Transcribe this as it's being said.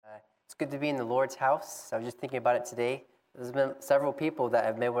good to be in the Lord's house. I was just thinking about it today. There's been several people that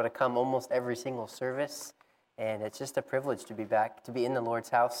have been able to come almost every single service, and it's just a privilege to be back, to be in the Lord's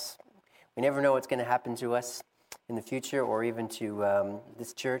house. We never know what's going to happen to us in the future or even to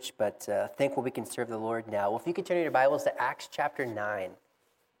this church, but thankful we can serve the Lord now. Well, if you could turn your Bibles to Acts chapter 9.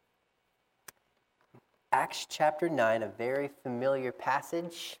 Acts chapter 9, a very familiar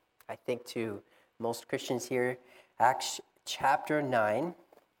passage, I think, to most Christians here. Acts chapter 9.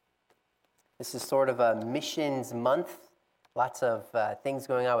 This is sort of a missions month. Lots of things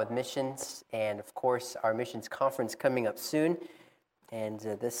going on with missions, and of course, our missions conference coming up soon. And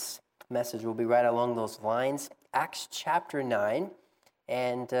this message will be right along those lines. Acts chapter 9,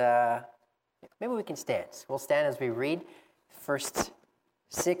 and maybe we can stand. We'll stand as we read first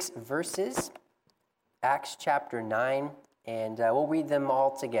 6 verses. Acts chapter 9, and we'll read them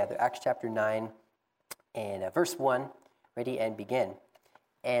all together. Acts chapter 9, and verse 1. Ready and begin.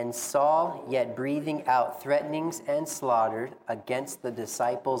 And Saul, yet breathing out threatenings and slaughter against the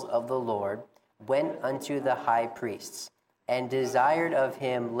disciples of the Lord, went unto the high priests, and desired of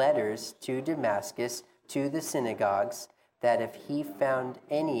him letters to Damascus to the synagogues, that if he found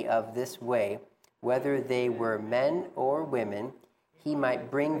any of this way, whether they were men or women, he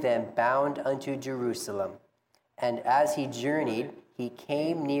might bring them bound unto Jerusalem. And as he journeyed, he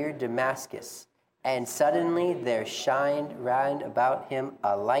came near Damascus. And suddenly there shined round about him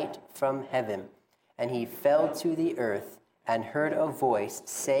a light from heaven. And he fell to the earth, and heard a voice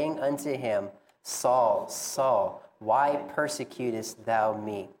saying unto him, Saul, Saul, why persecutest thou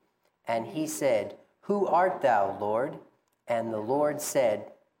me? And he said, Who art thou, Lord? And the Lord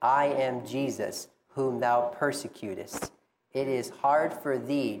said, I am Jesus, whom thou persecutest. It is hard for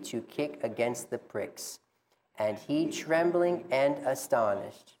thee to kick against the pricks. And he, trembling and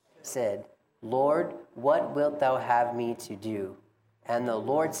astonished, said, Lord, what wilt thou have me to do? And the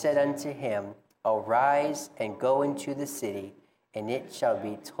Lord said unto him, Arise and go into the city, and it shall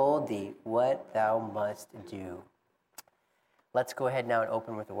be told thee what thou must do. Let's go ahead now and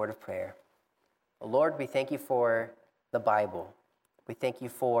open with a word of prayer. Lord, we thank you for the Bible. We thank you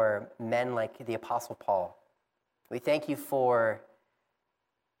for men like the Apostle Paul. We thank you for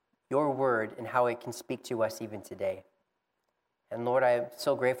your word and how it can speak to us even today. And Lord, I am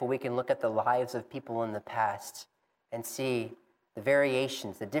so grateful we can look at the lives of people in the past and see the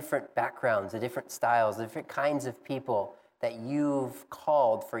variations, the different backgrounds, the different styles, the different kinds of people that you've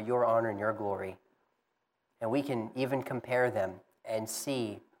called for your honor and your glory. And we can even compare them and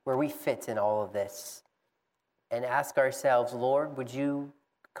see where we fit in all of this and ask ourselves, Lord, would you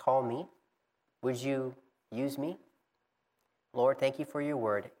call me? Would you use me? Lord, thank you for your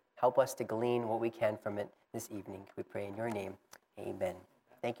word. Help us to glean what we can from it this evening. We pray in your name. Amen.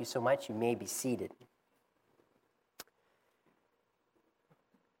 Thank you so much. You may be seated.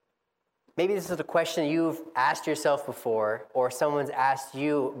 Maybe this is a question you've asked yourself before, or someone's asked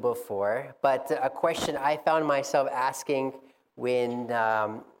you before, but a question I found myself asking when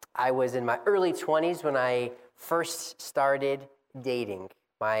I was in my early 20s, when I first started dating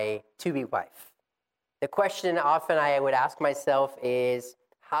my to-be wife. The question often I would ask myself is,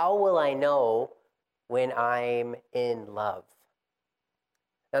 how will I know when I'm in love?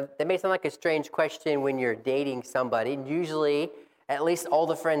 Now, that may sound like a strange question when you're dating somebody. Usually, at least all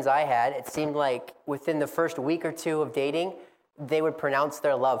the friends I had, it seemed like within the first week or two of dating, they would pronounce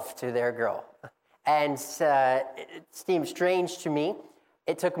their love to their girl. And it seemed strange to me.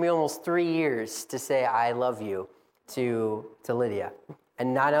 It took me almost 3 years to say I love you to Lydia.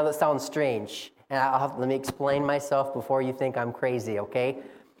 And I know that sounds strange. And let me explain myself before you think I'm crazy, okay?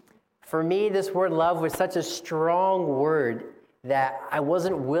 For me, this word love was such a strong word that I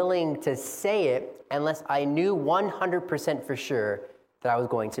wasn't willing to say it unless I knew 100% for sure that I was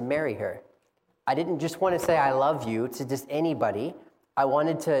going to marry her. I didn't just want to say I love you to just anybody. I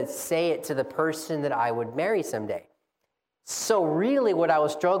wanted to say it to the person that I would marry someday. So really what I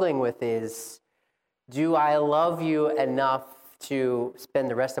was struggling with is, do I love you enough to spend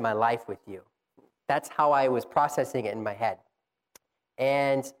the rest of my life with you? That's how I was processing it in my head.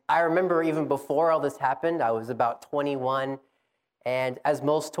 And I remember even before all this happened, I was about 21. And as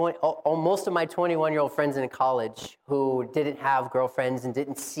most of my 21-year-old friends in college who didn't have girlfriends and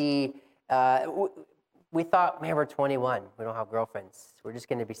didn't see, we thought, man, we're 21. We don't have girlfriends. We're just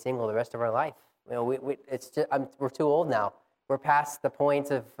going to be single the rest of our life. You know, we're too old now. We're past the point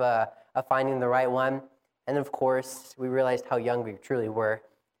of finding the right one. And of course, we realized how young we truly were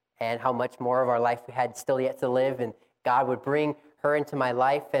and how much more of our life we had still yet to live. And God would bring her into my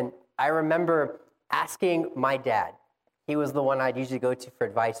life. And I remember asking my dad. He was the one I'd usually go to for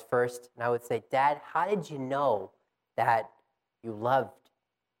advice first. And I would say, Dad, how did you know that you loved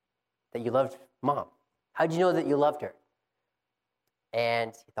that you loved Mom? How did you know that you loved her?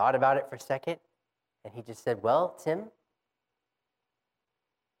 And he thought about it for a second, and he just said, well, Tim,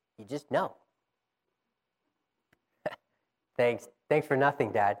 you just know. Thanks for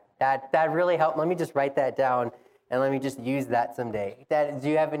nothing, Dad. That really helped. Let me just write that down, and let me just use that someday. Dad, do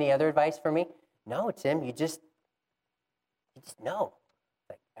you have any other advice for me? No, Tim, you just know.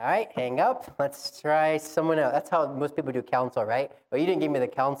 Like, all right, hang up. Let's try someone else. That's how most people do counsel, right? Well, you didn't give me the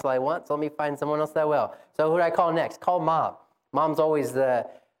counsel I want, so let me find someone else that will. So who do I call next? Call Mom. Mom's always a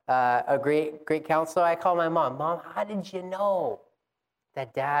great counselor. I call my mom. Mom, how did you know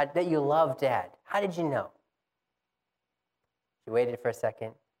that you love Dad? How did you know? She waited for a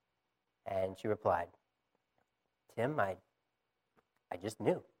second, and she replied, Tim, I just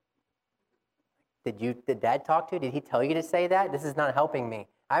knew. Did Dad talk to you? Did he tell you to say that? This is not helping me.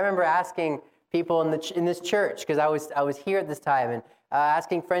 I remember asking people in this church, because I was here at this time, and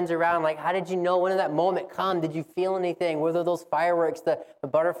asking friends around, like, how did you know? When did that moment come? Did you feel anything? Were there those fireworks, the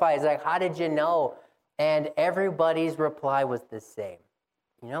butterflies? Like, how did you know? And everybody's reply was the same.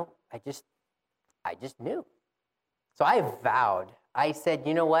 I just knew. So I vowed. I said,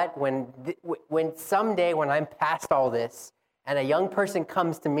 you know what? When someday when I'm past all this, and a young person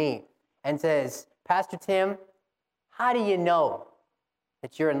comes to me and says, Pastor Tim, how do you know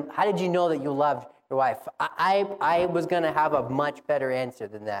how did you know that you loved your wife? I was going to have a much better answer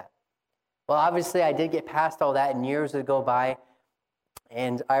than that. Well, obviously, I did get past all that, and years would go by.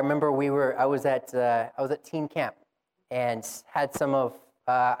 And I remember I was at teen camp, and had some of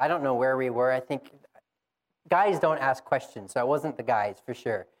I don't know where we were. I think guys don't ask questions, so it wasn't the guys for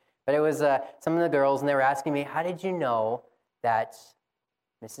sure. But it was some of the girls, and they were asking me, how did you know that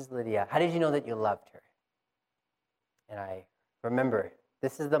Mrs. Lydia, how did you know that you loved her? And I remember,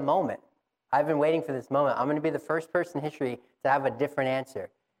 this is the moment. I've been waiting for this moment. I'm going to be the first person in history to have a different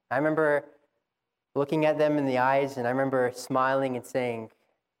answer. I remember looking at them in the eyes, and I remember smiling and saying,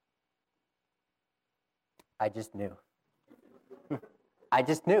 I just knew. I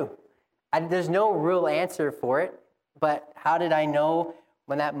just knew. There's no real answer for it, but how did I know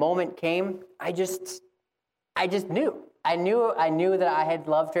when that moment came? I just knew. I knew that I had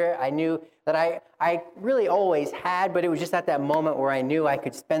loved her. I knew that I really always had, but it was just at that moment where I knew I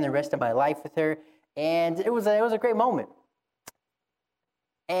could spend the rest of my life with her, and it was a great moment.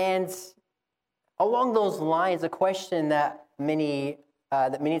 And along those lines, a question that many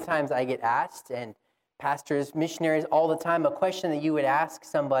times I get asked, and pastors, missionaries all the time, a question that you would ask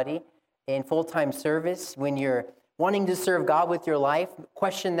somebody in full-time service when you're wanting to serve God with your life, the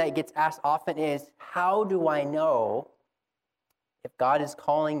question that gets asked often is, how do I know if God is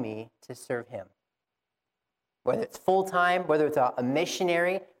calling me to serve him? Whether it's full-time, whether it's a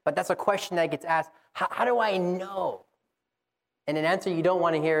missionary, but that's a question that gets asked, how do I know? And an answer you don't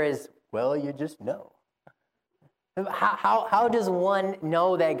want to hear is, well, you just know. How does one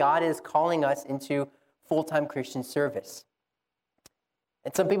know that God is calling us into full-time Christian service?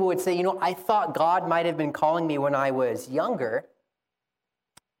 And some people would say, I thought God might have been calling me when I was younger,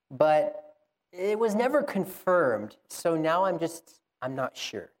 but it was never confirmed. So now I'm not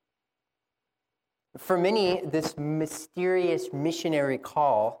sure. For many, this mysterious missionary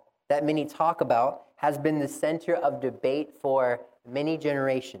call that many talk about has been the center of debate for many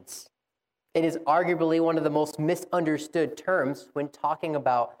generations. It is arguably one of the most misunderstood terms when talking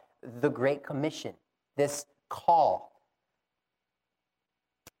about the Great Commission, this call.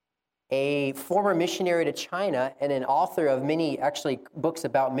 A former missionary to China and an author of many, actually, books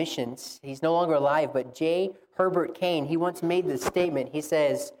about missions, he's no longer alive, but J. Herbert Kane, he once made this statement. He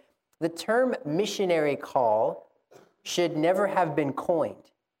says, the term missionary call should never have been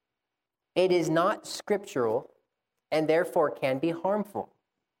coined. It is not scriptural and therefore can be harmful.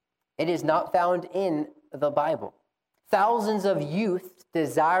 It is not found in the Bible. Thousands of youth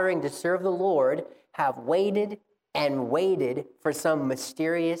desiring to serve the Lord have waited and waited for some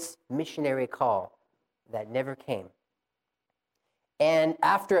mysterious missionary call that never came. And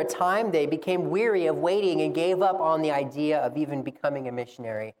after a time, they became weary of waiting and gave up on the idea of even becoming a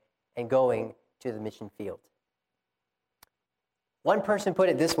missionary and going to the mission field. One person put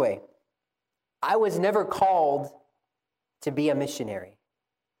it this way, I was never called to be a missionary,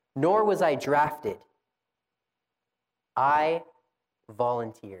 nor was I drafted. I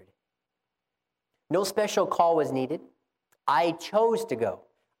volunteered. No special call was needed. I chose to go.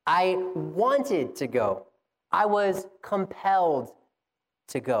 I wanted to go. I was compelled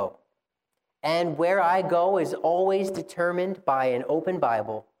to go. And where I go is always determined by an open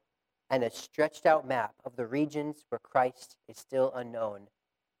Bible and a stretched out map of the regions where Christ is still unknown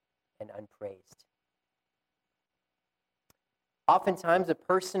and unpraised. Oftentimes, a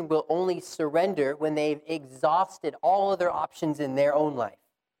person will only surrender when they've exhausted all other options in their own life.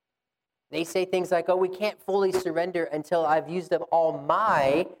 They say things like, oh, we can't fully surrender until I've used up all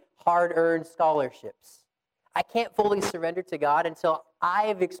my hard-earned scholarships. I can't fully surrender to God until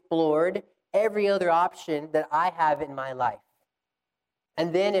I've explored every other option that I have in my life.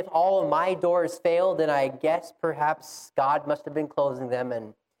 And then if all of my doors fail, then I guess perhaps God must have been closing them,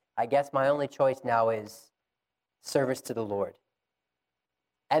 and I guess my only choice now is service to the Lord.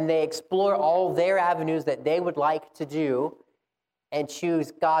 And they explore all their avenues that they would like to do and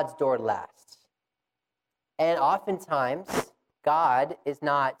choose God's door last. And oftentimes, God is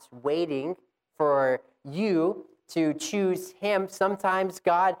not waiting for you to choose him. Sometimes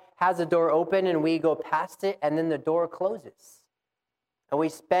God has a door open and we go past it and then the door closes. And we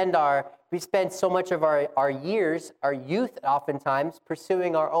spend so much of our years, our youth oftentimes,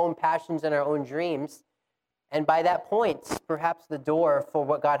 pursuing our own passions and our own dreams. And by that point, perhaps the door for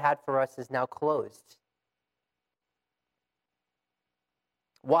what God had for us is now closed.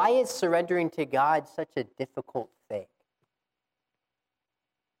 Why is surrendering to God such a difficult thing?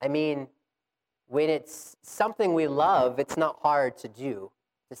 I mean, when it's something we love, it's not hard to do,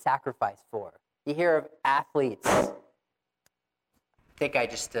 to sacrifice for. You hear of athletes. I think I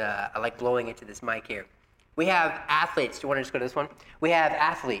like blowing into this mic here. We have athletes. Do you want to just go to this one? We have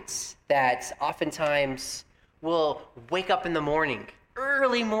athletes that oftentimes will wake up in the morning,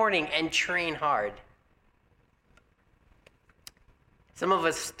 early morning, and train hard. Some of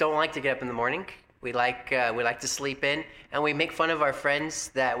us don't like to get up in the morning. We like to sleep in, and we make fun of our friends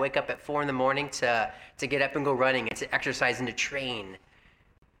that wake up at 4 a.m. to get up and go running and to exercise and to train.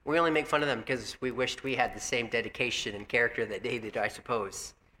 We only make fun of them because we wished we had the same dedication and character that they did, I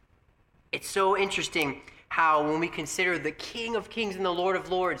suppose. It's so interesting how when we consider the King of Kings and the Lord of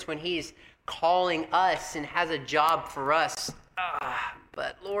Lords, when he's calling us and has a job for us,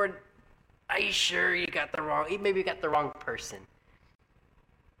 but Lord, are you sure maybe you got the wrong person?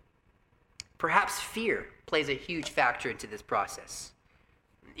 Perhaps fear plays a huge factor into this process.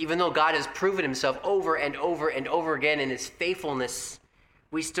 Even though God has proven himself over and over and over again in his faithfulness,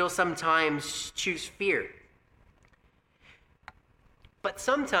 we still sometimes choose fear. But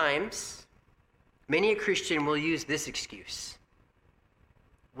sometimes, many a Christian will use this excuse.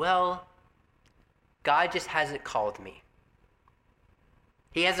 Well, God just hasn't called me.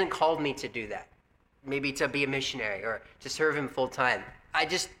 He hasn't called me to do that. Maybe to be a missionary or to serve him full time. I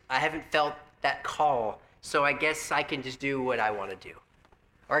haven't felt that call, so I guess I can just do what I want to do.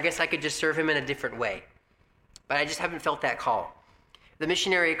 Or I guess I could just serve him in a different way. But I just haven't felt that call. The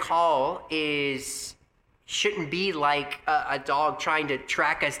missionary call shouldn't be like a dog trying to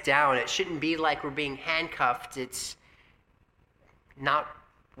track us down. It shouldn't be like we're being handcuffed. It's not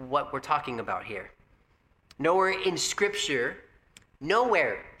what we're talking about here. Nowhere in Scripture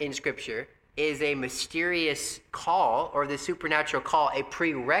is a mysterious call or the supernatural call a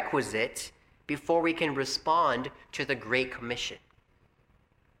prerequisite before we can respond to the Great Commission.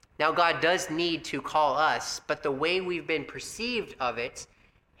 Now, God does need to call us, but the way we've been perceived of it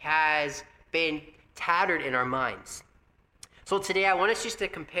has been tattered in our minds. So today I want us just to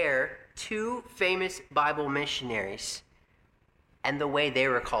compare two famous Bible missionaries and the way they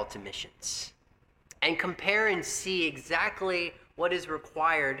were called to missions. And compare and see exactly what is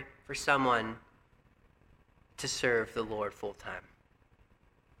required for someone to serve the Lord full time.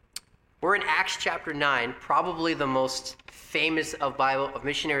 We're in Acts chapter 9, probably the most famous of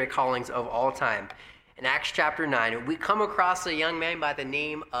missionary callings of all time. In Acts chapter 9, we come across a young man by the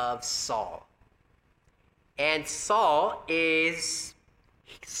name of Saul. And Saul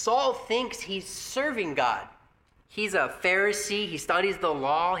thinks he's serving God. He's a Pharisee. He studies the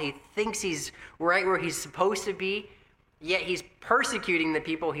law. He thinks he's right where he's supposed to be. Yet he's persecuting the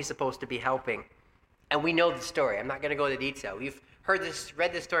people he's supposed to be helping. And we know the story. I'm not going to go into detail. We've read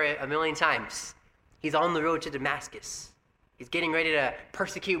this story a million times. He's on the road to Damascus. He's getting ready to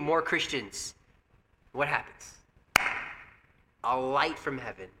persecute more Christians. What happens? A light from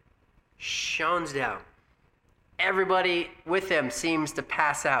heaven shines down. Everybody with him seems to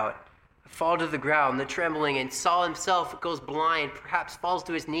pass out, fall to the ground, the trembling, and Saul himself goes blind, perhaps falls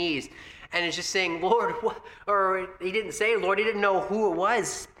to his knees, and is just saying, Lord, what? Or he didn't say, Lord, he didn't know who it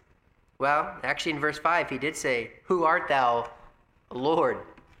was. Well, actually in verse 5, he did say, who art thou, Lord?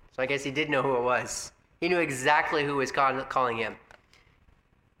 So I guess he did know who it was. He knew exactly who was calling him.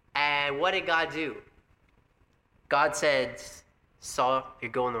 And what did God do? God said, Saul,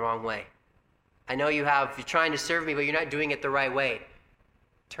 you're going the wrong way. I know you're trying to serve me, but you're not doing it the right way.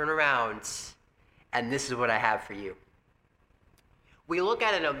 Turn around, and this is what I have for you. We look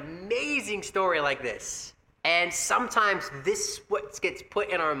at an amazing story like this, And sometimes this what gets put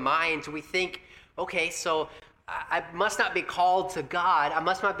in our minds. We think, okay, so I must not be called to God. I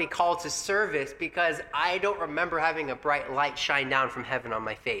must not be called to service because I don't remember having a bright light shine down from heaven on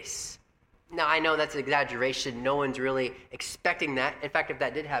my face. Now, I know that's an exaggeration. No one's really expecting that. In fact, if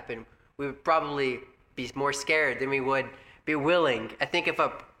that did happen, we would probably be more scared than we would be willing. I think if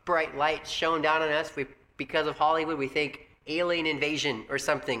a bright light shone down on us because of Hollywood, we think alien invasion or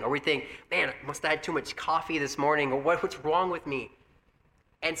something. Or we think, man, I must have had too much coffee this morning, or what's wrong with me?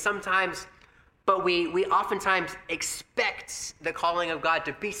 And sometimes, but we oftentimes expect the calling of God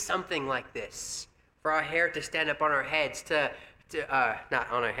to be something like this. For our hair to stand up on our heads, not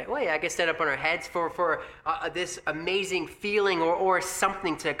on our head. Well, yeah, I guess stand up on our heads for this amazing feeling or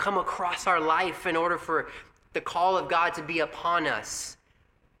something to come across our life in order for the call of God to be upon us.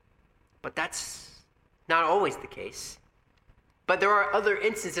 But that's not always the case. But there are other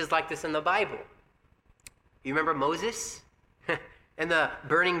instances like this in the Bible. You remember Moses and the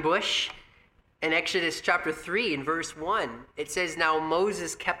burning bush? In Exodus chapter 3 in verse 1, it says, "Now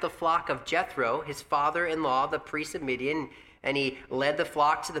Moses kept the flock of Jethro, his father-in-law, the priest of Midian, and he led the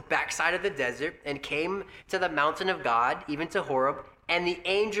flock to the backside of the desert and came to the mountain of God, even to Horeb. And the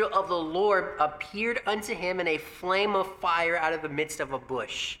angel of the Lord appeared unto him in a flame of fire out of the midst of a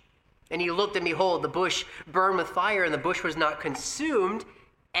bush. And he looked, and behold, the bush burned with fire, and the bush was not consumed.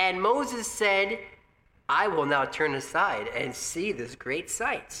 And Moses said, I will now turn aside and see this great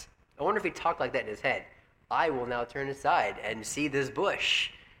sight." I wonder if he talked like that in his head. I will now turn aside and see this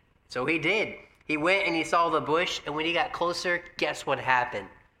bush. So he did. He went and he saw the bush, and when he got closer, guess what happened?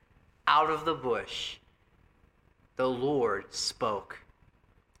 Out of the bush, the Lord spoke.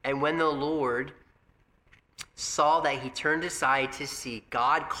 And when the Lord saw that he turned aside to see,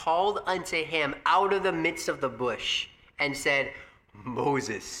 God called unto him out of the midst of the bush and said,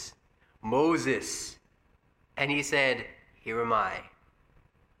 "Moses, Moses." And he said, "Here am I."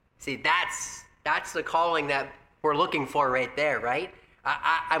 See, that's the calling that we're looking for right there, right?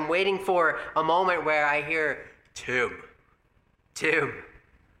 I'm waiting for a moment where I hear, Tim.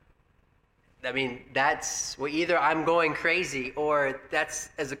 I mean, that's, well, either I'm going crazy or that's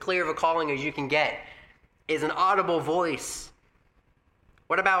as clear of a calling as you can get, is an audible voice.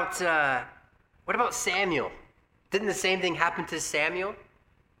 What about Samuel? Didn't the same thing happen to Samuel?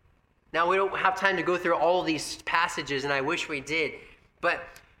 Now, we don't have time to go through all these passages, and I wish we did. But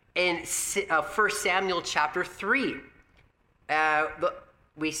in 1 Samuel chapter 3,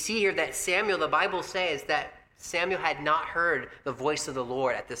 we see here that Samuel, the Bible says that Samuel had not heard the voice of the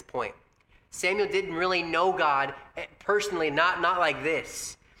Lord at this point. Samuel didn't really know God personally, not like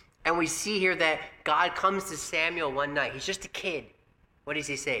this. And we see here that God comes to Samuel one night. He's just a kid. What does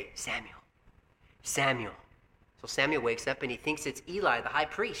he say? Samuel, Samuel. So Samuel wakes up and he thinks it's Eli, the high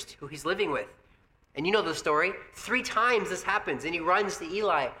priest, who he's living with. And you know the story. 3 times this happens, and he runs to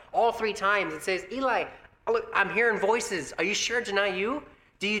Eli all 3 times and says, "Eli, look, I'm hearing voices. Are you sure it's not you?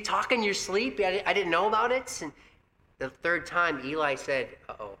 Do you talk in your sleep? I didn't know about it." And the 3rd time, Eli said,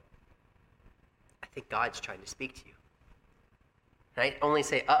 "Uh-oh, I think God's trying to speak to you." And I only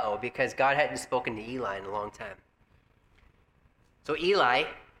say uh-oh because God hadn't spoken to Eli in a long time. So Eli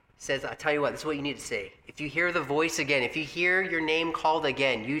says, "I'll tell you what, this is what you need to say. If you hear the voice again, if you hear your name called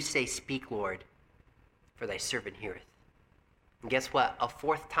again, you say, 'Speak, Lord, for thy servant heareth.'" And guess what? A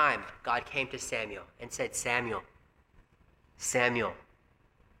 4th time, God came to Samuel and said, "Samuel, Samuel."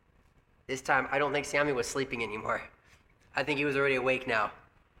 This time, I don't think Samuel was sleeping anymore. I think he was already awake now.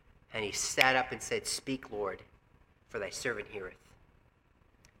 And he sat up and said, "Speak, Lord, for thy servant heareth."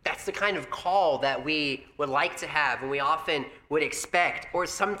 That's the kind of call that we would like to have and we often would expect. Or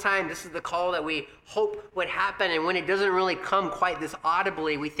sometimes this is the call that we hope would happen, and when it doesn't really come quite this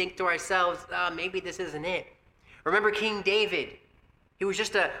audibly, we think to ourselves, maybe this isn't it. Remember King David? He was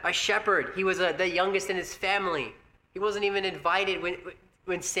just a shepherd. He was the youngest in his family. He wasn't even invited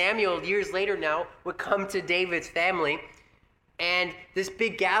when Samuel, years later now, would come to David's family. And this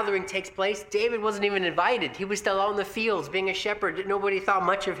big gathering takes place. David wasn't even invited. He was still out in the fields being a shepherd. Nobody thought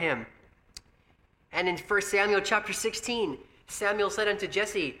much of him. And in 1 Samuel chapter 16, Samuel said unto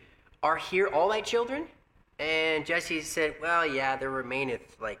Jesse, "Are here all thy children?" And Jesse said, "Well, yeah, there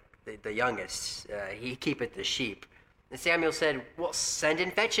remaineth like the youngest. He keepeth the sheep." And Samuel said, "Well, send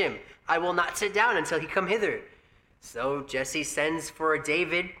and fetch him. I will not sit down until he come hither." So Jesse sends for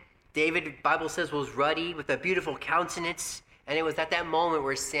David. David, the Bible says, was ruddy with a beautiful countenance. And it was at that moment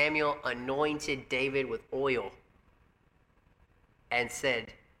where Samuel anointed David with oil and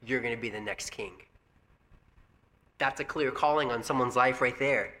said, "You're going to be the next king." That's a clear calling on someone's life right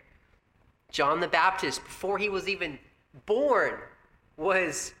there. John the Baptist, before he was even born,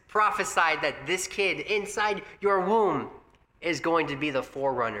 was prophesied that this kid inside your womb is going to be the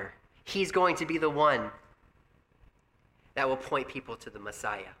forerunner. He's going to be the one that will point people to the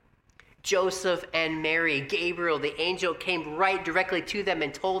Messiah. Joseph and Mary, Gabriel, the angel, came right directly to them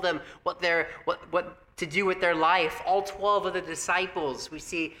and told them what to do with their life. All 12 of the disciples, we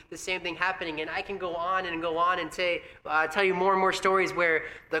see the same thing happening. And I can go on and tell you more and more stories where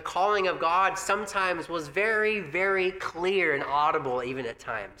the calling of God sometimes was very, very clear and audible, even at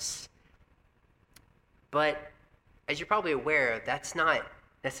times. But as you're probably aware, that's not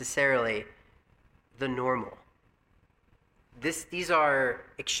necessarily the normal. These are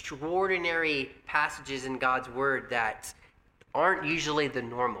extraordinary passages in God's word that aren't usually the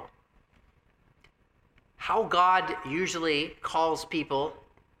normal. How God usually calls people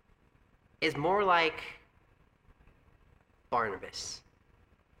is more like Barnabas.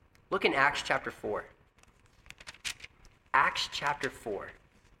 Look in Acts chapter 4. Acts chapter 4.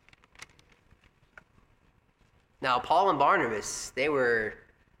 Now, Paul and Barnabas, they were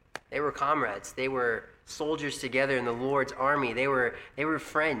comrades. They were soldiers together in the Lord's army. They were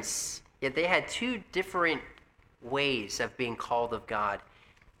friends. Yet they had two different ways of being called of God.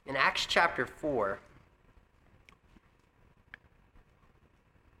 In Acts chapter 4,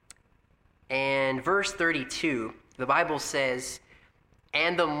 and verse 32, the Bible says,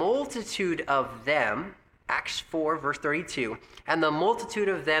 "And the multitude of them," Acts 4, verse 32, "and the multitude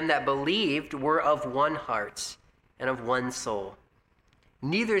of them that believed were of one heart and of one soul.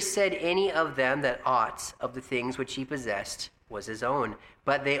 Neither said any of them that aught of the things which he possessed was his own,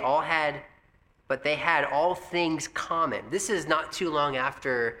 but they had all things common." This is not too long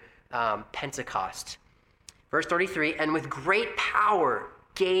after Pentecost. Verse 33, "And with great power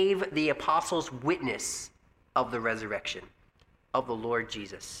gave the apostles witness of the resurrection of the Lord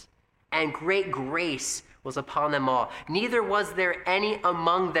Jesus. And great grace was upon them all. Neither was there any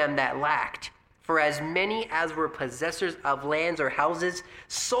among them that lacked. For as many as were possessors of lands or houses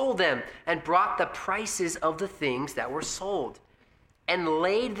sold them and brought the prices of the things that were sold and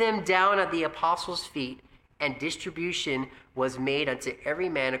laid them down at the apostles' feet, and distribution was made unto every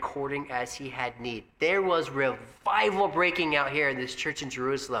man according as he had need." There was revival breaking out here in this church in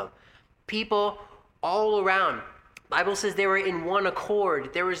Jerusalem. People all around. The Bible says they were in one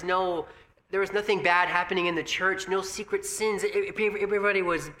accord. There was nothing bad happening in the church, no secret sins. Everybody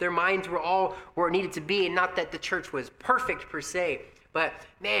their minds were all where it needed to be, and not that the church was perfect per se, but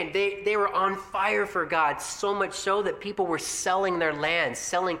man, they were on fire for God, so much so that people were selling their lands,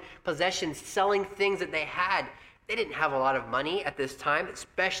 selling possessions, selling things that they had. They didn't have a lot of money at this time,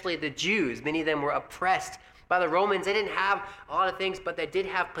 especially the Jews. Many of them were oppressed by the Romans. They didn't have a lot of things, but they did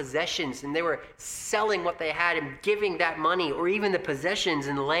have possessions, and they were selling what they had and giving that money or even the possessions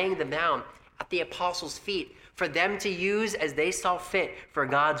and laying them down at the apostles' feet for them to use as they saw fit for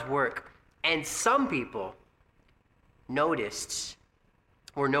God's work. And some people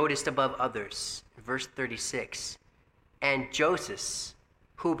were noticed above others. Verse 36, "And Joseph,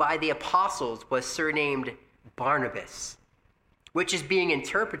 who by the apostles was surnamed Barnabas, which is being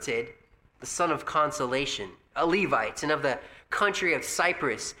interpreted, the son of consolation, a Levite, and of the country of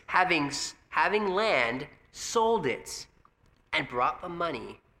Cyprus, having land, sold it, and brought the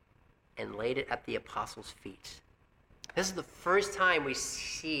money and laid it at the apostles' feet." This is the first time we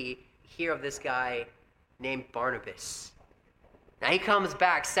hear of this guy named Barnabas. Now he comes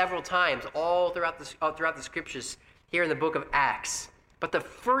back several times all throughout the scriptures here in the book of Acts. But the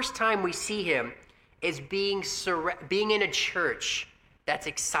first time we see him is being in a church that's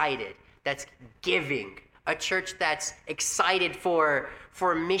excited, that's giving, a church that's excited for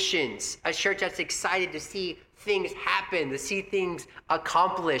missions, a church that's excited to see things happen, to see things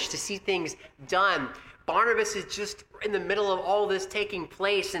accomplished, to see things done. Barnabas is just in the middle of all this taking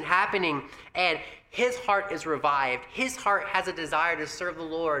place and happening, and his heart is revived. His heart has a desire to serve the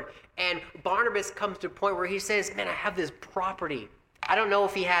Lord. And Barnabas comes to a point where he says, "Man, I have this property." I don't know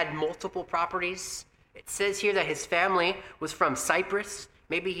if he had multiple properties. It says here that his family was from Cyprus.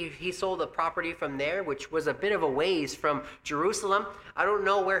 Maybe he sold a property from there, which was a bit of a ways from Jerusalem. I don't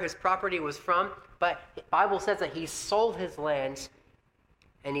know where his property was from, but the Bible says that he sold his lands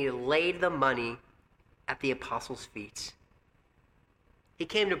and he laid the money at the apostles' feet. He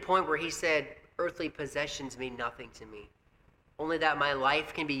came to a point where he said, "Earthly possessions mean nothing to me. Only that my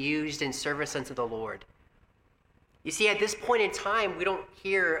life can be used in service unto the Lord." You see, at this point in time, we don't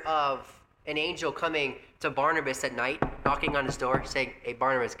hear of an angel coming to Barnabas at night, knocking on his door, saying, "Hey,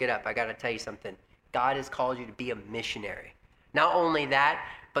 Barnabas, get up. I got to tell you something. God has called you to be a missionary." Not only that,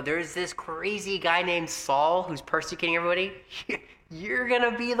 but there's this crazy guy named Saul who's persecuting everybody. You're going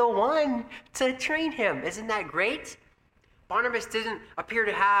to be the one to train him. Isn't that great? Barnabas didn't appear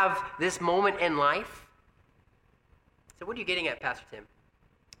to have this moment in life. So what are you getting at, Pastor Tim?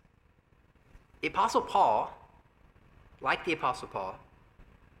 The Apostle Paul, like the Apostle Paul,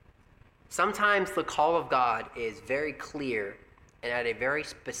 sometimes the call of God is very clear and at a very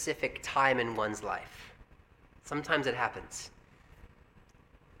specific time in one's life. Sometimes it happens.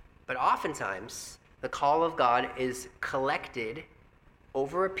 But oftentimes, the call of God is collected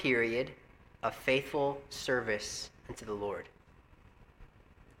over a period of faithful service unto the Lord.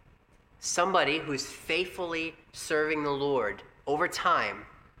 Somebody who's faithfully serving the Lord over time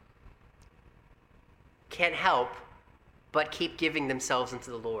can't help but keep giving themselves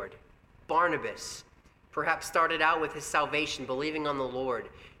unto the Lord. Barnabas perhaps started out with his salvation, believing on the Lord,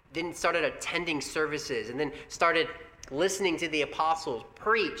 then started attending services, and then started listening to the apostles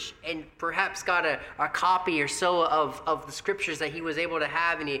preach, and perhaps got a copy or so of the scriptures that he was able to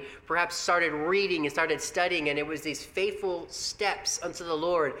have, and he perhaps started reading and started studying, and it was these faithful steps unto the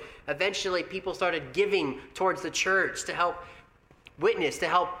Lord. Eventually, people started giving towards the church to help witness, to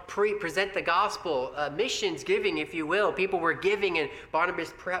help present the gospel, missions giving, if you will. People were giving, and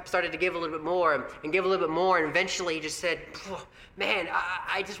Barnabas perhaps started to give a little bit more and give a little bit more, and eventually he just said, man,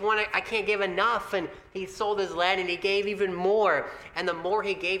 I can't give enough, and he sold his land and he gave even more, and the more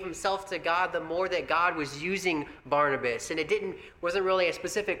he gave himself to God, the more that God was using Barnabas, and it wasn't really a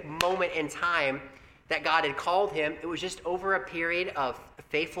specific moment in time that God had called him. It was just over a period of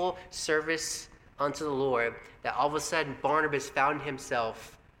faithful service unto the Lord that all of a sudden Barnabas found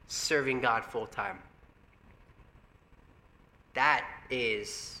himself serving God full time. That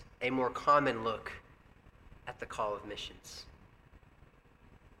is a more common look at the call of missions.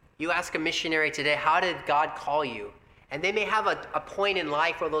 You ask a missionary today, how did God call you? And they may have a point in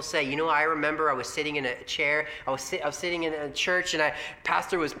life where they'll say, I remember I was sitting in a chair, I was sitting in a church, and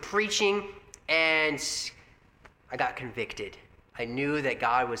pastor was preaching, and I got convicted. I knew that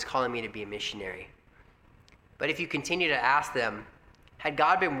God was calling me to be a missionary. But if you continue to ask them, had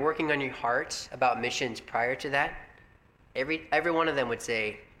God been working on your heart about missions prior to that? Every one of them would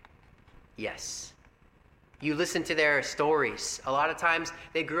say, yes. You listen to their stories. A lot of times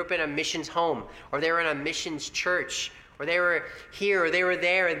they grew up in a missions home, or they were in a missions church, or they were here, or they were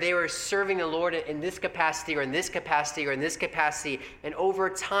there, and they were serving the Lord in this capacity, or in this capacity, or in this capacity. And over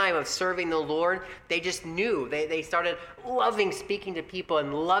time of serving the Lord, they just knew. They started loving speaking to people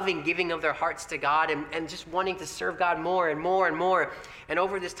and loving giving of their hearts to God, and just wanting to serve God more and more and more. And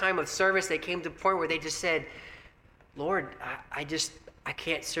over this time of service, they came to a point where they just said, Lord, I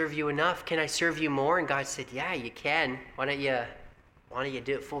can't serve you enough. Can I serve you more? And God said, yeah, you can. Why don't you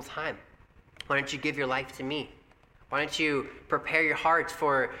do it full time? Why don't you give your life to me? Why don't you prepare your hearts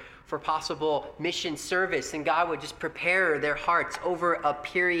for possible mission service? And God would just prepare their hearts over a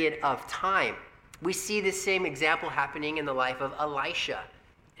period of time. We see this same example happening in the life of Elisha.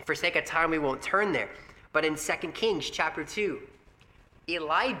 And for sake of time, we won't turn there. But in 2 Kings chapter 2,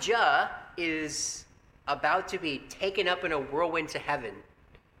 Elijah is about to be taken up in a whirlwind to heaven.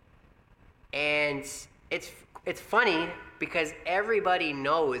 And it's funny because everybody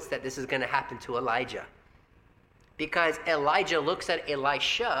knows that this is going to happen to Elijah. Because Elijah looks at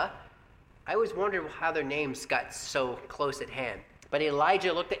Elisha. I always wondered how their names got so close at hand. But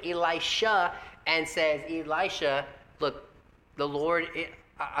Elijah looked at Elisha and says, Elisha, look, the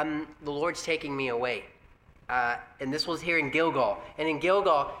Lord's taking me away. And this was here in Gilgal. And in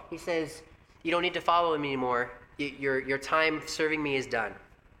Gilgal, he says, you don't need to follow me anymore. Your time serving me is done.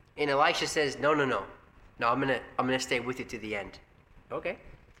 And Elisha says, no, I'm gonna stay with you to the end. Okay.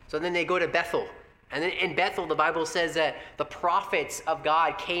 So then they go to Bethel. And then in Bethel, the Bible says that the prophets of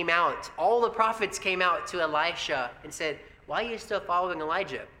God came out. All the prophets came out to Elisha and said, why are you still following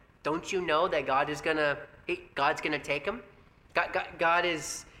Elijah? Don't you know that God's gonna take him?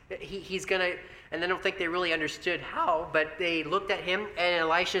 He's gonna, and I don't think they really understood how, but they looked at him, and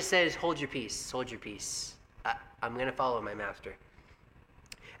Elisha says, hold your peace. I'm gonna follow my master.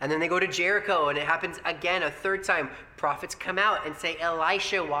 And then they go to Jericho, and it happens again a third time. Prophets come out and say,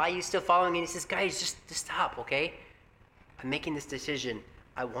 Elisha, why are you still following me? And he says, guys, just stop, okay? I'm making this decision.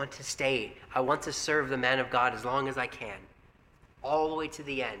 I want to stay. I want to serve the man of God as long as I can. All the way to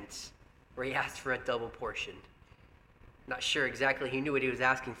the end, where he asked for a double portion. Not sure exactly. He knew what he was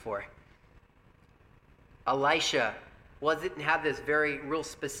asking for. Elisha didn't have this very real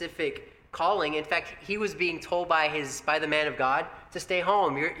specific calling. In fact, he was being told by the man of God to stay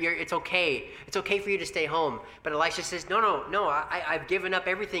home. It's okay. It's okay for you to stay home. But Elisha says, no. I've given up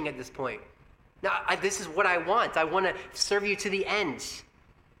everything at this point. Now, this is what I want. I want to serve you to the end.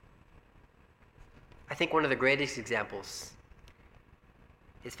 I think one of the greatest examples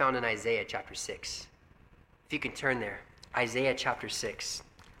is found in Isaiah chapter 6. If you can turn there. Isaiah chapter 6.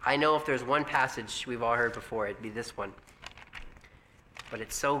 I know if there's one passage we've all heard before, it'd be this one. But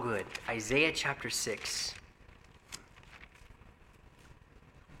it's so good. Isaiah chapter 6.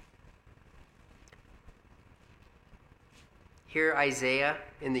 Here Isaiah,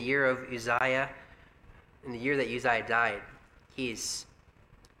 in the year of Uzziah, in the year that Uzziah died, he's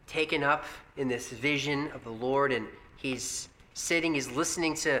taken up in this vision of the Lord, and he's sitting, he's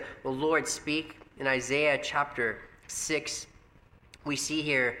listening to the Lord speak. In Isaiah chapter 6, we see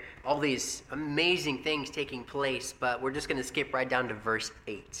here all these amazing things taking place, but we're just going to skip right down to verse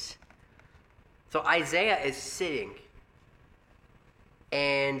 8. So Isaiah is sitting,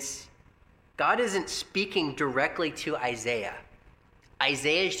 and God isn't speaking directly to Isaiah.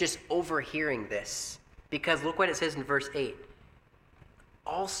 Isaiah is just overhearing this, because look what it says in verse 8.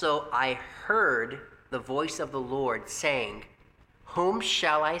 Also, I heard the voice of the Lord saying, whom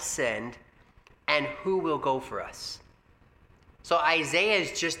shall I send, and who will go for us? So Isaiah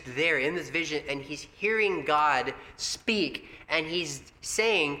is just there in this vision, and he's hearing God speak, and he's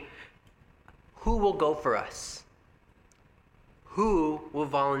saying, who will go for us? Who will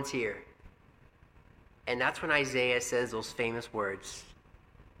volunteer? And that's when Isaiah says those famous words,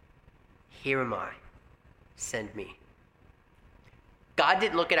 here am I, send me. God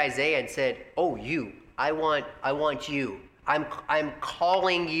didn't look at Isaiah and said, oh, you, I want you. I'm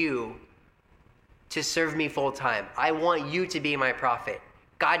calling you to serve me full time. I want you to be my prophet.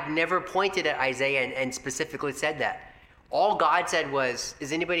 God never pointed at Isaiah and specifically said that. All God said was,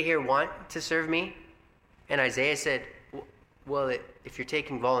 does anybody here want to serve me? And Isaiah said, well, if you're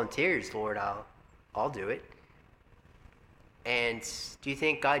taking volunteers, Lord, I'll do it. And do you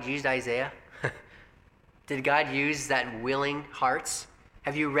think God used Isaiah? Did God use that willing hearts?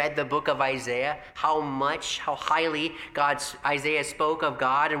 Have you read the book of Isaiah? How highly Isaiah spoke of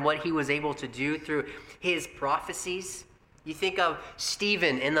God and what he was able to do through his prophecies? You think of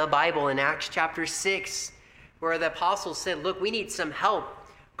Stephen in the Bible in Acts chapter 6, where the apostles said, look, we need some help.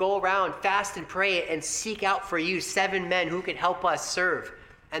 Go around, fast and pray, and seek out for you 7 men who can help us serve.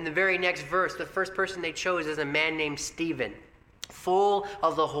 And the very next verse, the first person they chose is a man named Stephen, full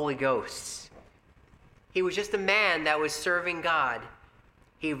of the Holy Ghost. He was just a man that was serving God.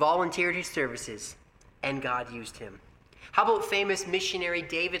 He volunteered his services, and God used him. How about famous missionary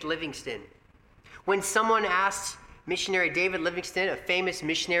David Livingstone? When someone asked missionary David Livingstone, a famous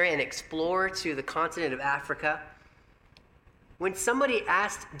missionary and explorer to the continent of Africa, when somebody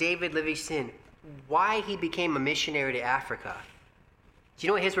asked David Livingstone why he became a missionary to Africa, do you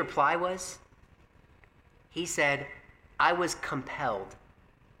know what his reply was? He said, I was compelled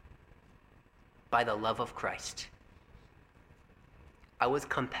by the love of Christ. I was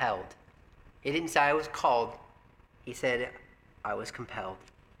compelled. He didn't say I was called. He said I was compelled.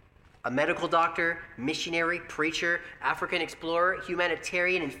 A medical doctor, missionary, preacher, African explorer,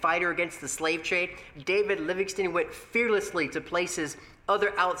 humanitarian, and fighter against the slave trade, David Livingstone went fearlessly to places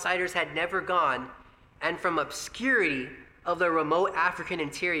other outsiders had never gone, and from obscurity of the remote African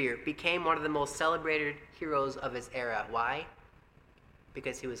interior became one of the most celebrated heroes of his era. Why?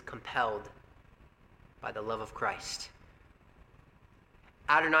 Because he was compelled by the love of Christ.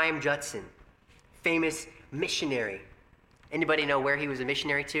 Adoniram Judson, famous missionary. Anybody know where he was a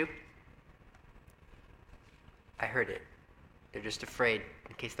missionary to? I heard it. They're just afraid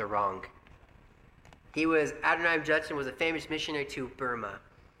in case they're wrong. Adoniram Judson was a famous missionary to Burma.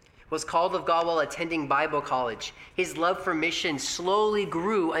 Was called of God while attending Bible college. His love for mission slowly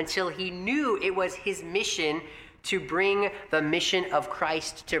grew until he knew it was his mission to bring the mission of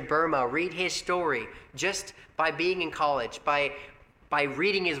Christ to Burma. Read his story just by being in college, by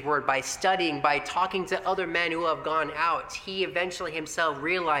reading his word, by studying, by talking to other men who have gone out. He eventually himself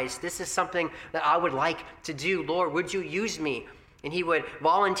realized, this is something that I would like to do. Lord, would you use me? And he would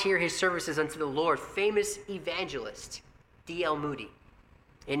volunteer his services unto the Lord. Famous evangelist, D.L. Moody.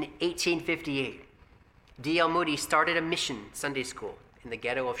 In 1858, D.L. Moody started a mission Sunday school in the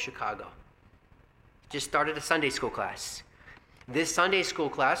ghetto of Chicago. Just started a Sunday school class. This Sunday school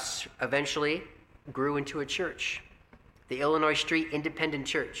class eventually grew into a church, the Illinois Street Independent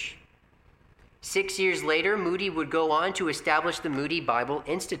Church. 6 years later, Moody would go on to establish the Moody Bible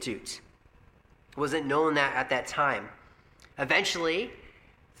Institute. Wasn't known that at that time. Eventually,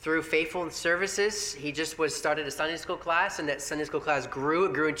 through faithful services, he just started a Sunday school class, and that Sunday school class grew.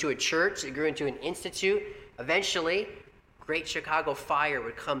 It grew into a church. It grew into an institute. Eventually, Great Chicago Fire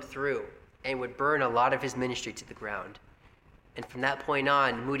would come through and would burn a lot of his ministry to the ground. And from that point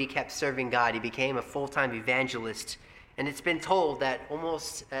on, Moody kept serving God. He became a full-time evangelist. And it's been told that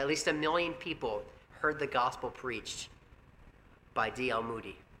at least 1 million people heard the gospel preached by D.L.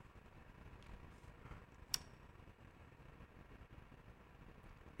 Moody.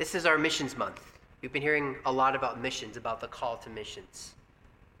 This is our missions month. We've been hearing a lot about missions, about the call to missions.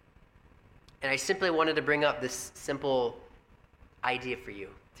 And I simply wanted to bring up this simple idea for you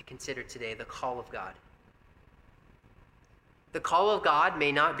to consider today, the call of God. The call of God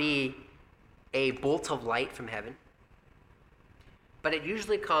may not be a bolt of light from heaven, but it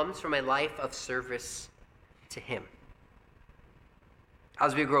usually comes from a life of service to Him.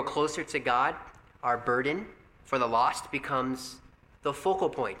 As we grow closer to God, our burden for the lost becomes the focal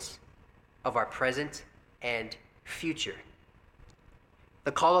point of our present and future.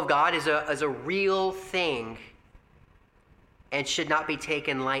 The call of God is a real thing and should not be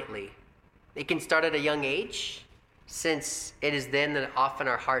taken lightly. It can start at a young age, since it is then that often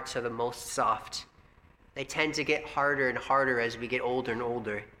our hearts are the most soft. They tend to get harder and harder as we get older and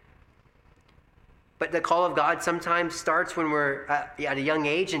older. But the call of God sometimes starts when we're at a young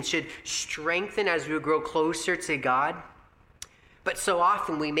age and should strengthen as we grow closer to God. But so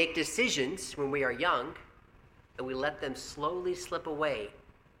often we make decisions when we are young and we let them slowly slip away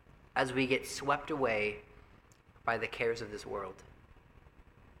as we get swept away by the cares of this world.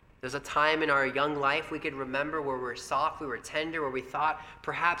 There's a time in our young life we could remember where we were soft, we were tender, where we thought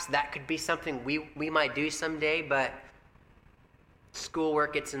perhaps that could be something we might do someday, but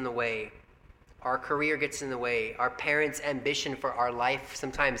schoolwork gets in the way. Our career gets in the way. Our parents' ambition for our life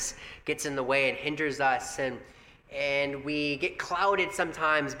sometimes gets in the way and hinders us. And we get clouded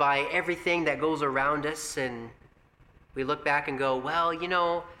sometimes by everything that goes around us. And we look back and go, well,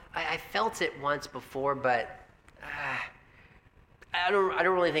 I felt it once before, but I don't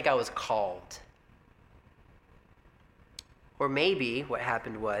really think I was called. Or maybe what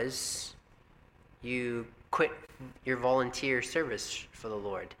happened was you quit your volunteer service for the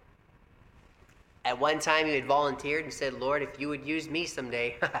Lord. At one time you had volunteered and said, Lord, if you would use me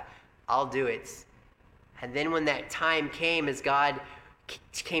someday, I'll do it. And then when that time came, as God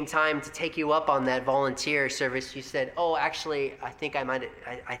came time to take you up on that volunteer service, you said, oh, actually, I think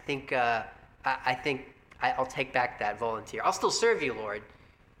I'll take back that volunteer. I'll still serve you, Lord,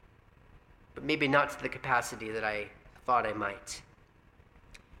 but maybe not to the capacity that I thought I might.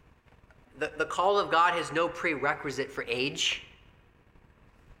 The call of God has no prerequisite for age.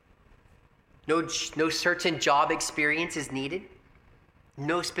 No certain job experience is needed.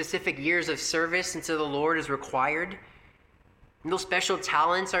 No specific years of service unto the Lord is required. No special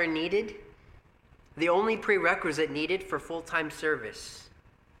talents are needed. The only prerequisite needed for full-time service: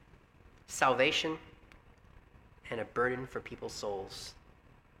 salvation and a burden for people's souls.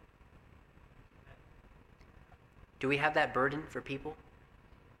 Do we have that burden for people?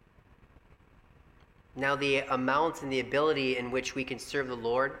 Now, the amount and the ability in which we can serve the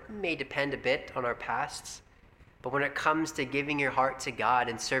Lord may depend a bit on our pasts, but when it comes to giving your heart to God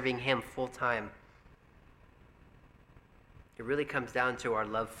and serving Him full time, it really comes down to our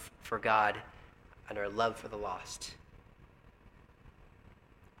love for God and our love for the lost.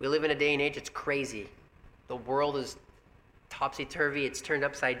 We live in a day and age that's crazy. The world is topsy-turvy, it's turned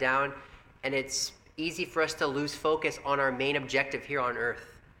upside down, and it's easy for us to lose focus on our main objective here on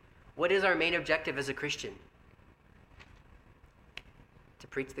earth. What is our main objective as a Christian? To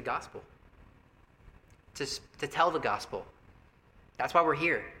preach the gospel. To tell the gospel. That's why we're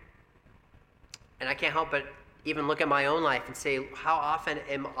here. And I can't help but even look at my own life and say, how often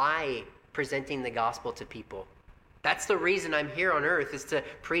am I presenting the gospel to people? That's the reason I'm here on earth, is to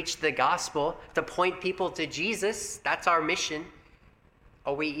preach the gospel, to point people to Jesus. That's our mission.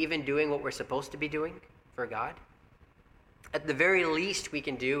 Are we even doing what we're supposed to be doing for God? At the very least we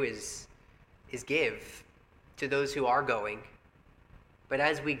can do is give to those who are going. But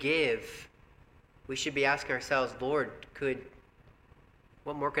as we give, we should be asking ourselves, Lord,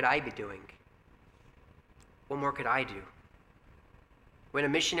 what more could I be doing? What more could I do? When a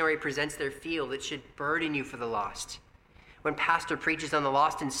missionary presents their field, it should burden you for the lost. When pastor preaches on the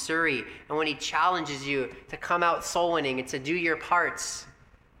lost in Surrey, and when he challenges you to come out soul winning and to do your parts,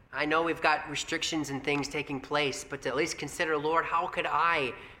 I know we've got restrictions and things taking place, but to at least consider, Lord, how could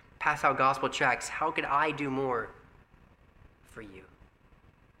I pass out gospel tracts? How could I do more for you?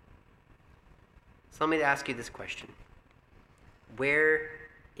 So let me ask you this question. Where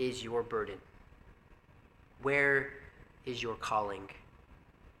is your burden? Where is your calling?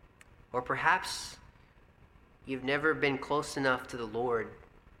 Or perhaps you've never been close enough to the Lord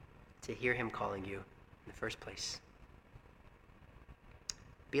to hear Him calling you in the first place.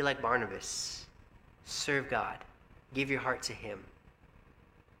 Be like Barnabas. Serve God. Give your heart to Him.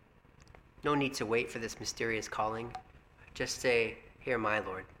 No need to wait for this mysterious calling. Just say, "Here am I,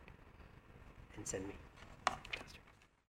 Lord," and send me.